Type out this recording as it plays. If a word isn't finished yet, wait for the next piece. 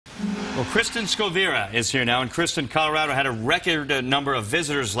Well, Kristen Skovira is here now. And Kristen, Colorado had a record number of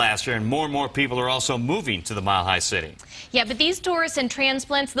visitors last year, and more people are also moving to the Mile High City. Yeah, but these tourists and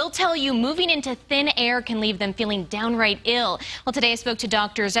transplants, they'll tell you moving into thin air can leave them feeling downright ill. Well, today I spoke to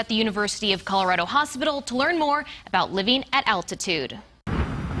doctors at the University of Colorado Hospital to learn more about living at altitude.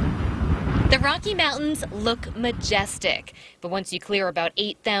 The Rocky Mountains look majestic, but once you clear about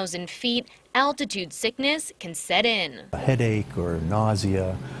 8,000 feet, altitude sickness can set in. A headache or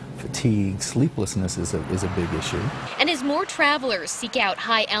nausea, fatigue, sleeplessness is a big issue. And as more travelers seek out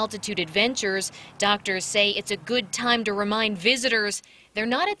high-altitude adventures, doctors say it's a good time to remind visitors they're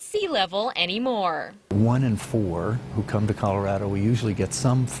not at sea level anymore. 1 in 4 who come to Colorado will usually get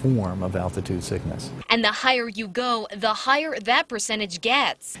some form of altitude sickness. And the higher you go, the higher that percentage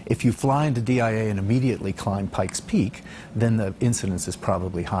gets. If you fly into DIA and immediately climb Pikes Peak, then the incidence is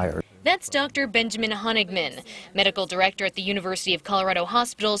probably higher. That's Dr. Benjamin Honigman, medical director at the University of Colorado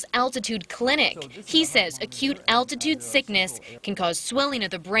Hospital's Altitude Clinic. He says acute altitude sickness can cause swelling of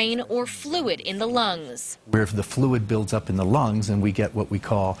the brain or fluid in the lungs. Where the fluid builds up in the lungs and we get what we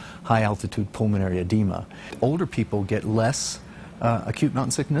call high-altitude pulmonary edema. Older people get less acute mountain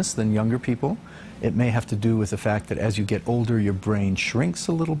sickness than younger people. It may have to do with the fact that as you get older, your brain shrinks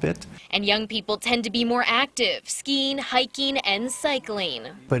a little bit. And young people tend to be more active, skiing, hiking, and cycling.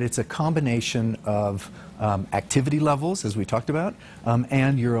 But it's a combination of activity levels, as we talked about,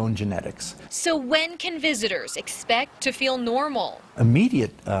 and your own genetics. So when can visitors expect to feel normal?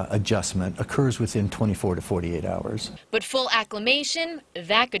 Immediate adjustment occurs within 24 to 48 hours. But full acclimation,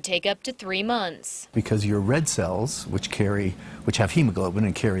 that could take up to 3 months. Because your red cells, which have hemoglobin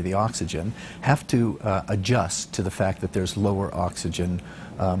and carry the oxygen, have to adjust to the fact that there's lower oxygen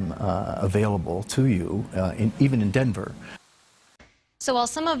available to you, even in Denver. So while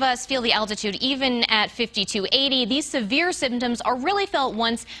some of us feel the altitude even at 5280, these severe symptoms are really felt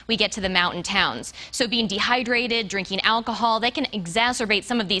once we get to the mountain towns. So being dehydrated, drinking alcohol, that can exacerbate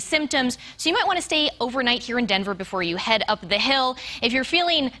some of these symptoms. So you might want to stay overnight here in Denver before you head up the hill. If you're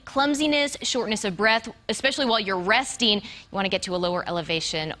feeling clumsiness, shortness of breath, especially while you're resting, you want to get to a lower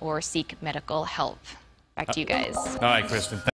elevation or seek medical help. Back to you guys. All right, Kristen.